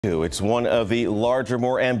It's one of the larger,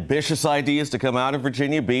 more ambitious ideas to come out of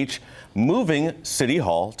Virginia Beach, moving City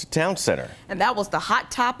Hall to Town Center. And that was the hot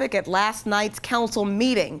topic at last night's council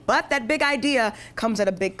meeting. But that big idea comes at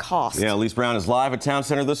a big cost. Yeah, Elise Brown is live at Town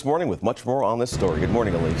Center this morning with much more on this story. Good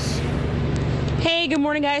morning, Elise. Hey, good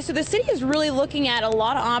morning, guys. So the city is really looking at a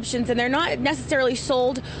lot of options, and they're not necessarily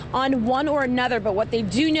sold on one or another. But what they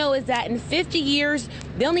do know is that in 50 years,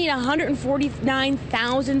 they'll need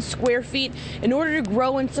 149,000 square feet in order to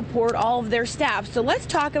grow and support all of their staff. So let's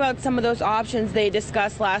talk about some of those options they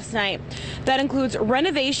discussed last night. That includes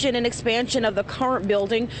renovation and expansion of the current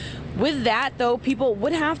building. With that, though, people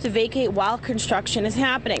would have to vacate while construction is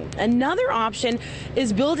happening. Another option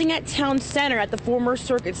is building at Town Center at the former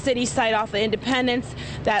Circuit City site off of Independence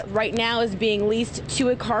that right now is being leased to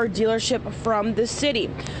a car dealership from the city.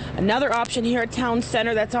 Another option here at Town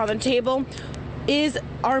Center that's on the table is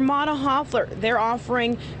Armada Hoffler. They're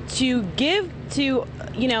offering to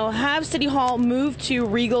have City Hall move to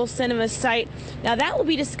Regal Cinemas site. Now that will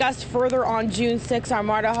be discussed further on June 6th.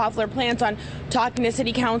 Armada Hoffler plans on talking to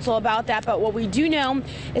City Council about that. But what we do know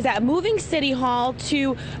is that moving City Hall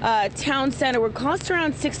to Town Center would cost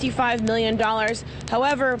around $65 million.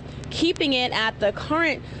 However, keeping it at the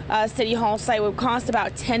current City Hall site would cost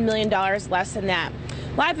about $10 million less than that.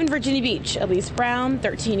 Live in Virginia Beach, Elise Brown,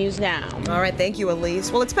 13 News Now. All right, thank you,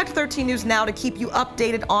 Elise. Well, expect 13 News Now to keep you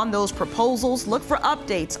updated on those proposals. Look for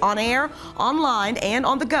updates on air, online, and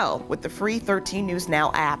on the go with the free 13 News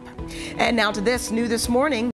Now app. And now to this new this morning.